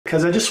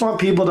because I just want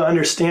people to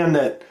understand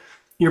that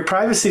your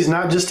privacy is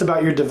not just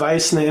about your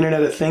device and the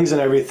Internet of Things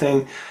and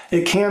everything.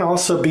 It can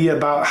also be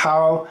about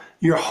how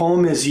your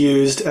home is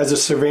used as a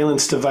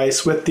surveillance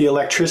device with the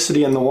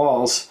electricity in the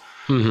walls.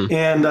 Mm-hmm.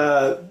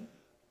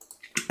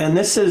 And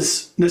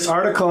this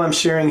article I'm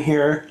sharing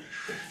here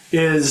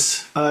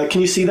is,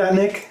 can you see that,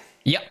 Nick?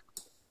 Yep.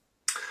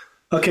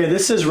 Okay,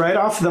 this is right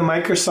off the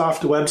Microsoft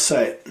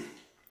website.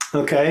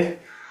 Okay.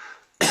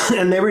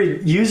 And they were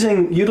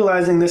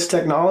utilizing this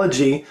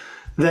technology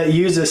that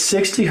uses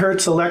 60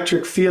 hertz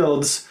electric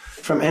fields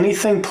from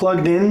anything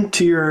plugged in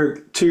to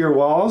your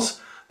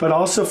walls, but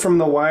also from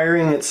the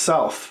wiring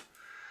itself.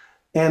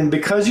 And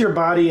because your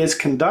body is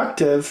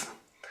conductive,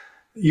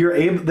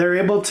 they're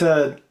able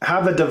to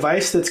have a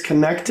device that's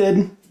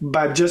connected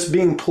by just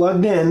being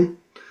plugged in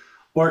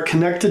or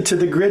connected to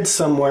the grid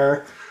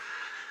somewhere.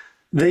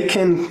 They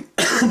can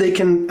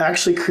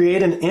actually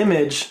create an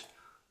image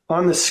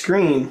on the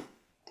screen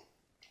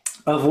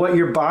of what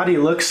your body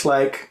looks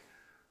like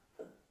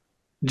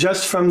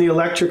just from the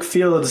electric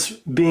fields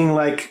being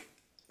like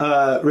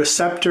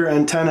receptor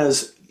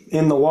antennas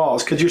in the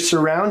walls, because you're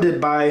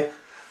surrounded by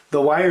the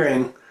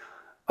wiring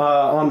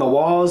on the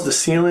walls, the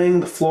ceiling,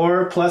 the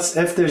floor, plus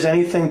if there's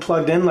anything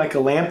plugged in like a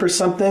lamp or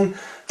something,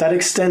 that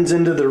extends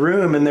into the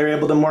room, and they're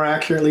able to more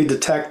accurately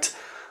detect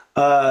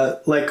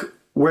like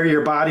where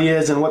your body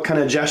is and what kind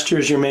of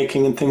gestures you're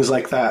making and things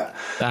like that.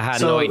 I had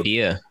no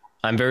idea.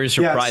 I'm very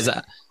surprised.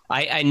 Yes.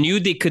 I knew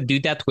they could do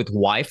that with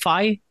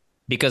Wi-Fi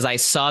because I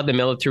saw the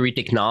military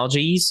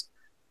technologies,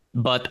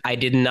 but I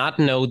did not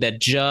know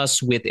that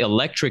just with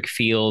electric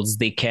fields,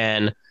 they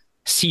can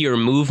see your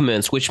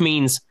movements, which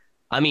means,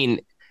 I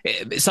mean,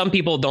 some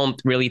people don't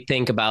really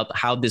think about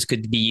how this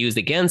could be used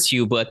against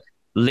you, but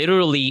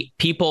literally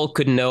people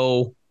could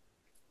know,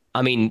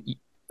 I mean,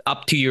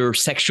 up to your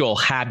sexual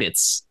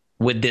habits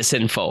with this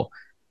info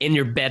in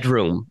your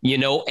bedroom,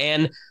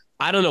 and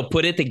I don't know,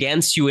 put it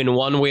against you in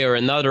one way or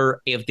another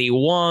if they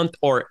want,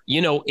 or,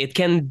 it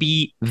can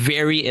be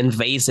very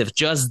invasive.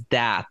 Just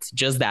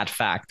that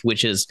fact,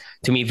 which is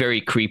to me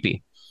very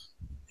creepy.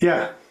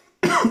 Yeah.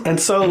 And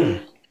so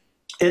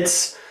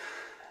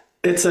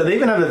they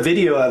even have a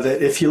video of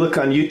it. If you look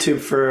on YouTube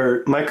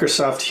for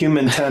Microsoft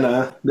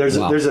Humantenna,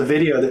 there's a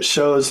video that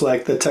shows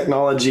like the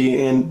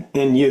technology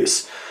in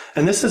use.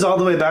 And this is all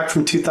the way back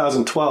from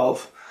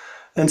 2012.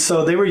 And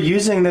so they were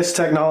using this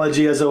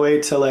technology as a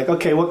way to like,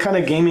 okay, what kind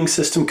of gaming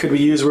system could we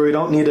use where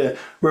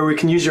where we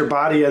can use your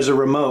body as a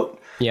remote?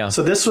 Yeah.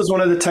 So this was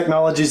one of the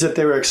technologies that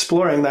they were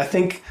exploring. I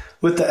think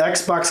with the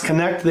Xbox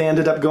Connect, they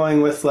ended up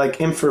going with like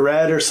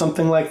infrared or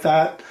something like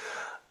that.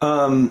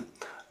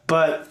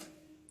 But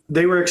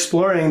they were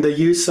exploring the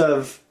use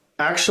of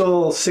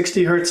actual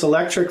 60 hertz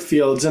electric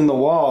fields in the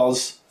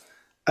walls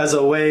as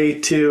a way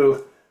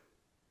to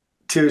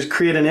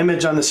create an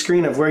image on the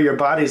screen of where your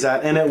body's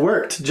at. And it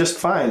worked just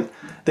fine.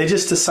 They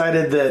just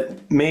decided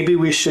that maybe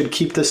we should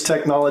keep this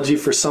technology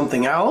for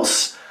something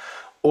else,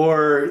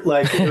 or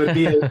like it would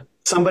be,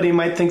 somebody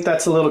might think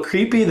that's a little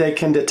creepy. They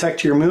can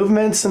detect your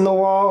movements in the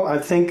wall. I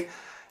think,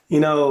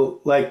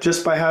 like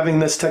just by having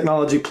this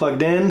technology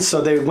plugged in. So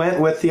they went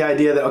with the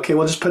idea that, okay,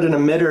 we'll just put an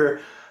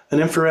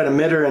infrared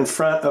emitter in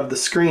front of the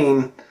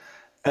screen,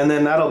 and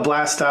then that'll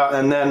blast out.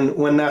 And then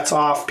when that's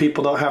off,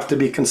 people don't have to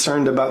be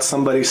concerned about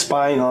somebody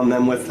spying on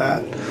them with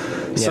that.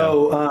 Yeah.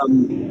 So,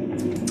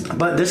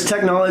 but this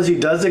technology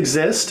does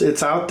exist.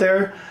 It's out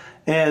there.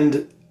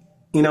 And,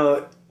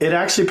 it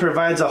actually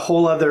provides a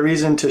whole other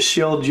reason to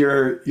shield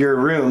your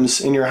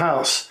rooms in your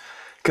house.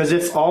 Because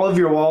if all of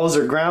your walls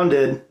are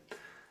grounded,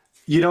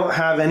 you don't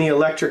have any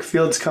electric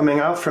fields coming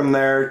out from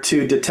there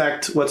to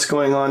detect what's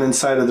going on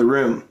inside of the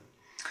room.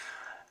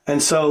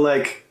 And so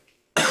like,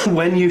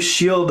 when you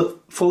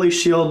fully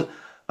shield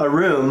a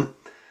room,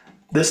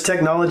 this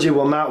technology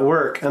will not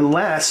work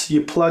unless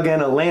you plug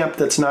in a lamp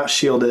that's not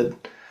shielded,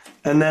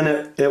 and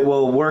then it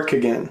will work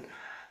again.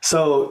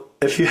 So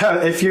if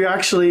you're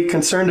actually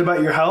concerned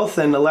about your health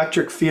and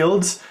electric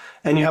fields,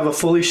 and you have a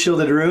fully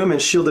shielded room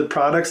and shielded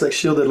products like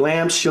shielded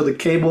lamps, shielded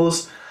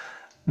cables,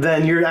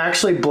 then you're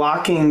actually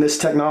blocking this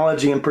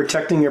technology and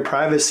protecting your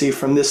privacy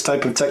from this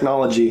type of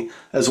technology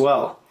as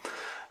well.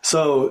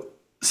 So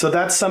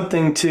that's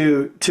something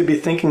to be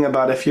thinking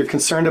about. If you're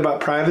concerned about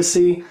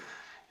privacy,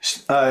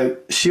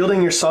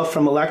 shielding yourself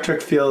from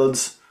electric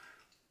fields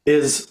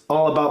is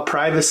all about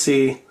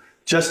privacy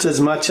just as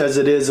much as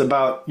it is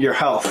about your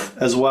health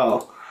as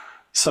well.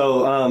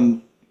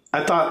 So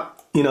I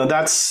thought,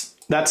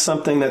 that's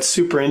something that's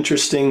super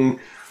interesting.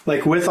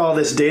 Like with all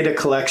this data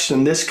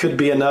collection, this could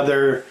be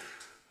another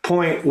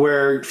point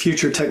where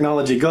future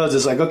technology goes,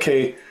 is like,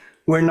 okay,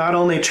 we're not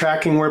only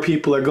tracking where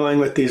people are going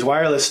with these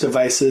wireless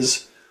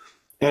devices,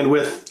 and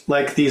with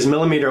like these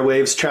millimeter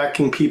waves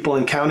tracking people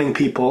and counting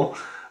people,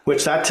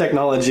 which that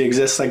technology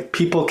exists, like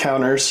people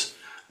counters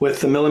with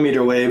the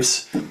millimeter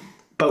waves.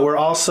 But we're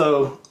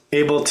also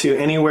able to,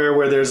 anywhere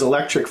where there's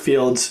electric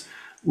fields,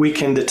 we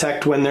can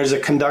detect when there's a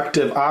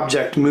conductive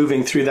object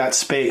moving through that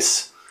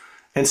space.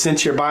 And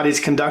since your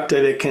body's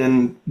conductive, it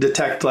can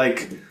detect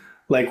like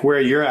where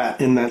you're at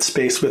in that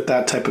space with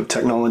that type of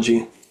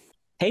technology.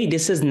 Hey,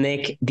 this is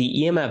Nick,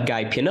 the EMF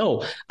guy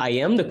Pinot. I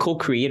am the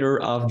co-creator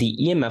of the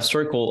EMF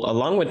Circle,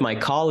 along with my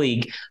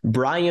colleague,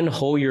 Brian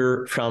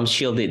Hoyer from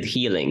Shielded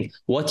Healing.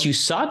 What you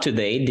saw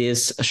today,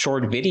 this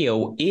short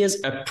video,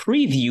 is a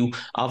preview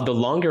of the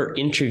longer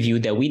interview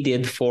that we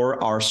did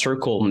for our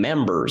Circle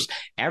members.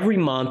 Every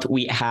month,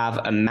 we have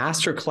a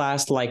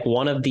masterclass like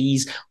one of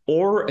these,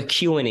 or a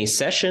Q&A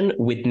session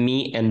with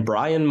me and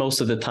Brian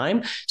most of the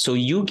time. So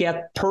you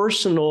get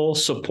personal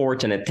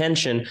support and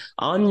attention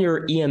on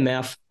your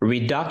EMF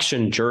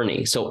reduction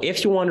journey. So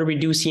if you want to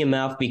reduce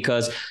EMF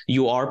because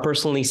you are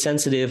personally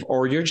sensitive,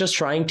 or you're just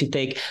trying to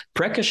take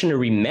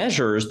precautionary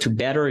measures to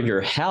better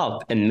your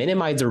health and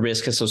minimize the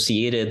risk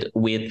associated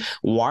with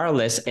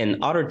wireless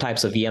and other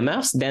types of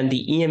EMFs, then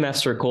the EMF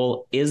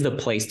Circle is the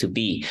place to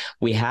be.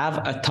 We have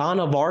a ton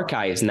of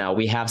archives now.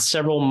 We have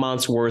several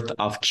months worth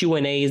of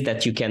Q&As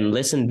that you can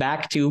listen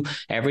back to.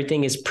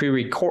 Everything is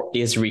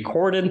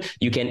recorded.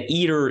 You can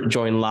either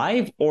join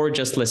live or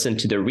just listen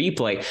to the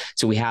replay.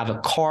 So we have a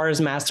cars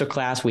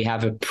masterclass. We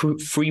have a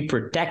free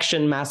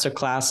protection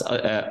masterclass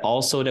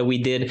also that we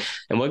did.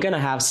 And we're going to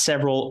have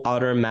several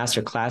other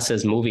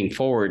masterclasses moving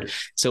forward.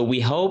 So we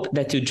hope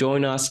that you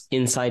join us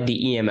inside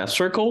the EMF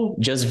Circle.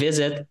 Just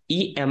visit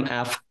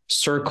emfcircle.com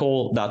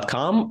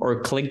or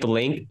click the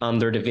link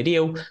under the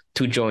video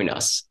to join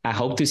us. I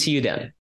hope to see you then.